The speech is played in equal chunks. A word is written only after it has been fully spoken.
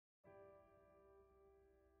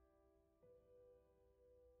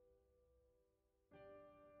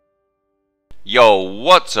Yo,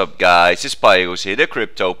 what's up guys, it's Pygoz here, the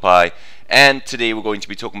Crypto Pie, and today we're going to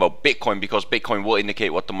be talking about Bitcoin because Bitcoin will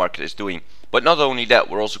indicate what the market is doing. But not only that,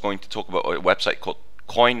 we're also going to talk about a website called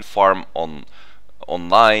CoinFarm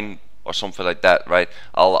online or something like that, right?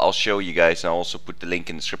 I'll show you guys, and I'll also put the link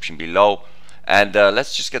in the description below. And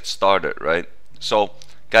let's just get started, right? So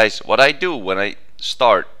guys, what I do when I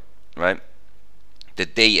start, right, the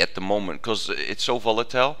day at the moment, because it's so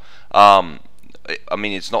volatile, I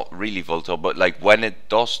mean, it's not really volatile, but like when it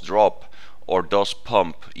does drop or does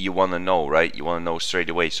pump, you want to know, right? You want to know straight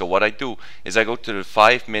away. So what I do is I go to the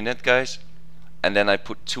 5-minute, guys, and then I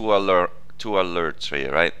put two alerts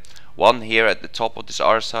here, right? One here at the top of this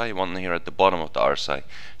RSI, one here at the bottom of the RSI.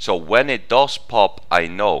 So when it does pop, I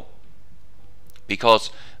know, because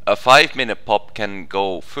a 5-minute pop can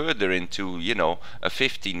go further into, you know, a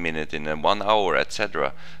 15-minute in a 1 hour,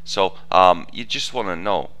 etc. So you just want to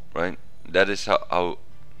know, right? That is how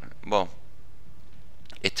well,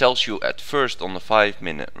 it tells you at first on the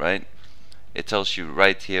 5-minute, right? It tells you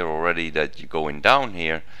right here already that you're going down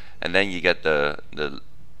here, and then you get the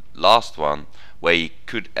last one where you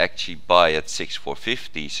could actually buy at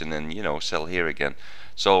 6450s and then, you know, sell here again.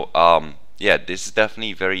 So yeah, this is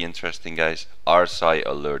definitely very interesting, guys. RSI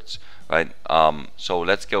alerts, right? So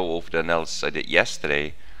let's go over the analysis I did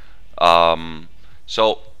yesterday.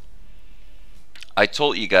 So I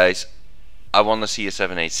told you guys I want to see a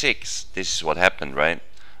 786. This is what happened, right?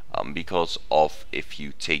 Because of, if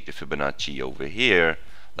you take the Fibonacci over here,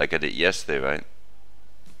 like I did yesterday, right?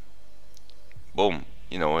 Boom,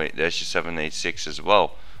 you know, there's your 786 as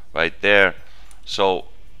well, right there. So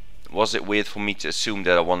was it weird for me to assume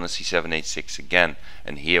that I want to see 786 again?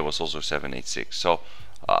 And here was also 786. So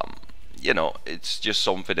you know, it's just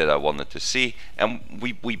something that I wanted to see, and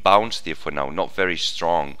we bounced here for now, not very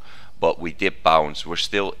strong, but we did bounce. We're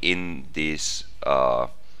still in this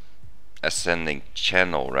ascending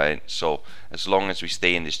channel, right? So as long as we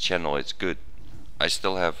stay in this channel, it's good. I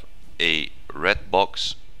still have a red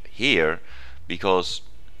box here because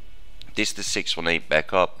this is the 618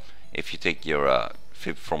 back up. If you take your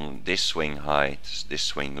fib from this swing high to this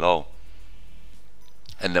swing low,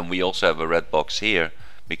 and then we also have a red box here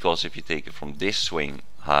because if you take it from this swing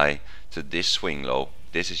high to this swing low,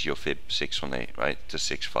 this is your fib 618, right, to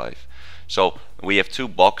 65. So we have two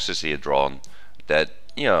boxes here drawn that,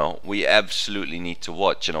 you know, we absolutely need to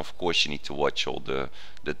watch, and of course you need to watch all the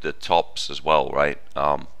tops as well, right?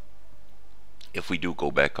 If we do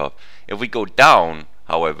go back up. If we go down,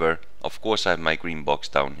 however, of course I have my green box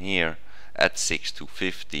down here at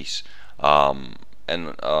 6250s,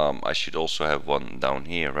 and I should also have one down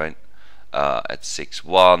here, right, at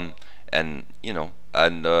 61, and you know,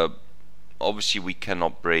 and obviously we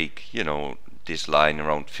cannot break, you know, this line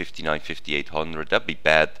around 5800. That'd be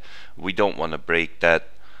bad. We don't want to break that.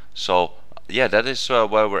 So yeah, that is where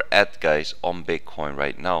we're at, guys, on Bitcoin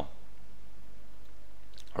right now,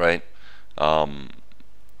 right?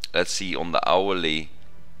 Let's see, on the hourly,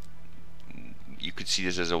 you could see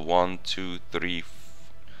this as a 1 2 3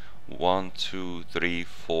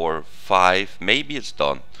 4 5. Maybe it's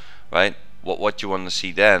done, right? What you want to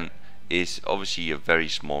see then is obviously a very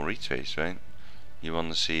small retrace, right? You want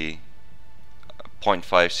to see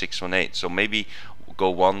 0.5618. So maybe go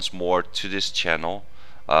once more to this channel,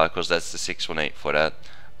 because that's the 618 for that,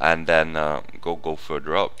 and then go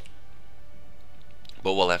further up.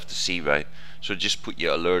 But we'll have to see, right? So just put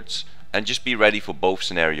your alerts and just be ready for both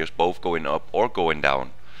scenarios, both going up or going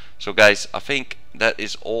down. So guys, I think that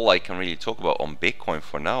is all I can really talk about on Bitcoin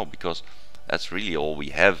for now, because that's really all we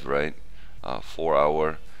have, right? 4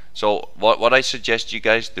 hour. So what I suggest you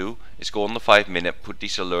guys do is go on the 5-minute, put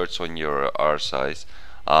these alerts on your RSIs,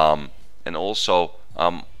 and also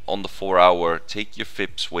on the 4 hour, take your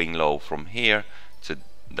fib swing low from here to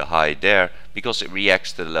the high there, because it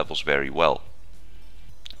reacts to the levels very well,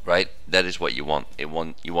 right? That is what you want. You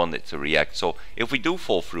want it to react. So if we do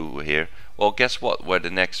fall through here, well, guess what? Where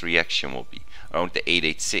the next reaction will be around the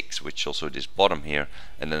 886, which also this bottom here,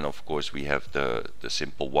 and then of course we have the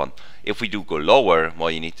simple one. If we do go lower, well,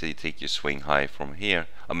 you need to take your swing high from here,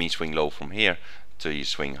 I mean swing low from here to your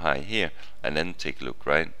swing high here, and then take a look,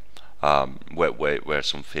 right, where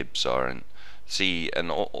some fibs are, and see, and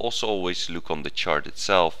also always look on the chart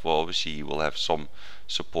itself. Well, obviously you will have some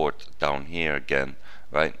support down here again,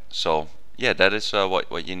 right? So yeah, that is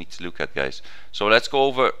what you need to look at, guys. So let's go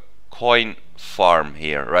over CoinFarm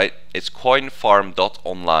here, right? It's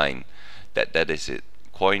coinfarm.online. That is it,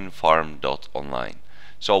 coinfarm.online.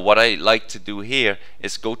 So what I like to do here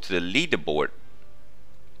is go to the leaderboard,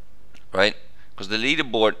 right? Because the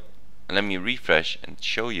leaderboard, let me refresh and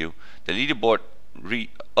show you, the leaderboard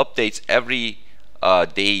updates every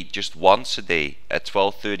day, just once a day at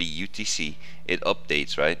 12:30 UTC, it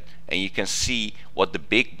updates, right? And you can see what the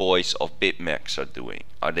big boys of BitMEX are doing.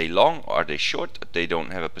 Are they long? Are they short? They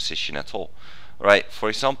don't have a position at all, right? For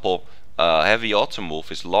example, Heavy Autumn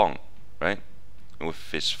Wolf is long, right?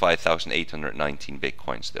 With his 5,819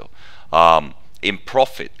 Bitcoin still. In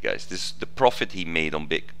profit, guys, this is the profit he made on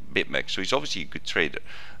BitMEX. So he's obviously a good trader.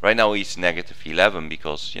 Right now he's negative 11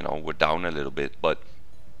 because, you know, we're down a little bit. But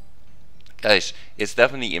guys, it's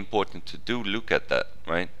definitely important to do look at that,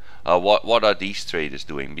 right? What are these traders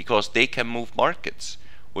doing? Because they can move markets.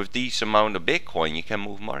 With this amount of Bitcoin, you can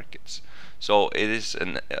move markets. So it is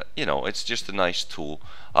you know, it's just a nice tool.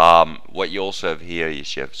 What you also have here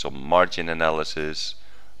is you have some margin analysis,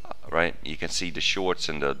 right? You can see the shorts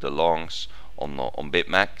and the longs on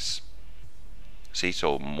BitMEX. See,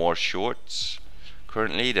 so more shorts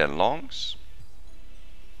currently than longs,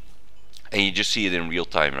 and you just see it in real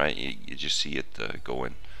time, right? You just see it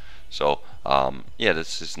going. So yeah,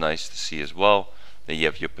 this is nice to see as well. Then you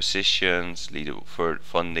have your positions, leader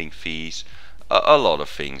funding fees, a lot of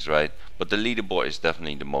things, right? But the leaderboard is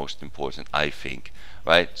definitely the most important, I think,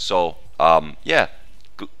 right? So yeah,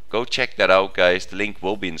 go check that out, guys. The link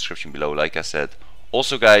will be in the description below, like I said.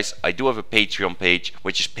 Also, guys, I do have a Patreon page,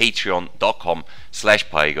 which is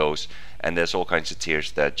patreon.com/Pygoz, and there's all kinds of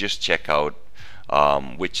tiers there. Just check out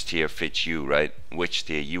which tier fits you, right? Which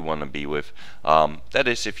tier you want to be with. That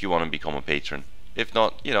is if you want to become a patron. If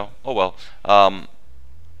not, you know, oh well.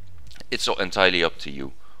 It's entirely up to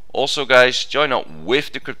you. Also, guys, join up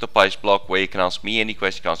with the CryptoPies blog, where you can ask me any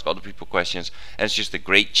question, you can ask other people questions, and it's just a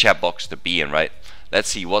great chat box to be in, right? Let's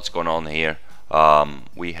see what's going on here.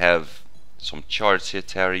 We have some charts here,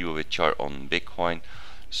 Terry, with a chart on Bitcoin.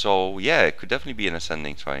 So yeah, it could definitely be an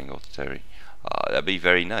ascending triangle, Terry. That'd be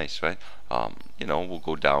very nice, right? You know, we'll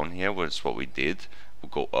go down here, that's what we did. We'll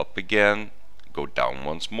go up again, go down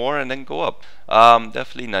once more, and then go up.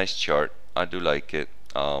 Definitely nice chart. I do like it.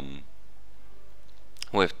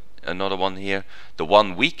 With another one here, the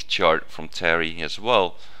 1 week chart from Terry as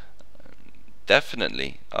well.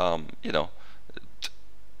 Definitely, you know,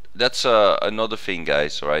 that's another thing,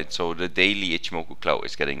 guys. Right, so the daily Ichimoku cloud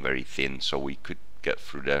is getting very thin, so we could get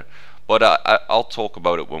through there, but I'll talk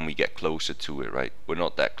about it when we get closer to it, right? We're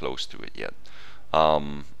not that close to it yet.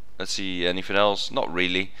 Let's see, anything else? Not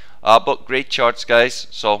really, but great charts, guys,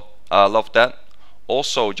 so I love that.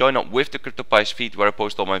 Also, join up with the CryptoPies feed, where I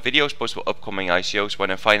post all my videos, post for upcoming ICOs. When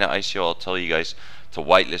I find an ICO, I'll tell you guys to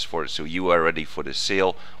whitelist for it, so you are ready for the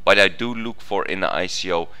sale. What I do look for in an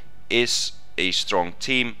ICO is a strong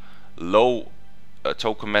team, low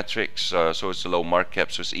token metrics, so it's a low market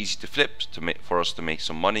cap, so it's easy to flip for us to make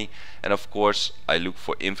some money. And of course, I look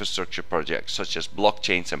for infrastructure projects such as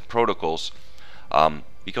blockchains and protocols,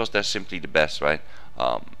 because they're simply the best, right?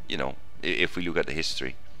 You know, if we look at the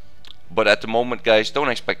history. But at the moment, guys, don't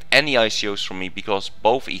expect any ICOs from me, because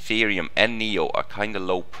both Ethereum and Neo are kind of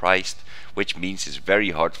low priced, which means it's very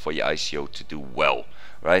hard for your ICO to do well,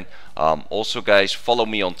 right? Also, guys, follow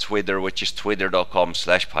me on Twitter, which is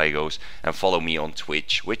twitter.com/Pygoz, and follow me on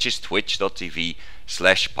Twitch, which is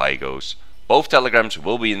twitch.tv/Pygoz. Both telegrams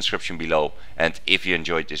will be in the description below, and if you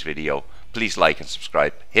enjoyed this video, please like and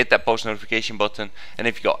subscribe, hit that post notification button, and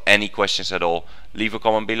if you got any questions at all, leave a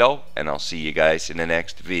comment below, and I'll see you guys in the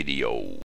next video.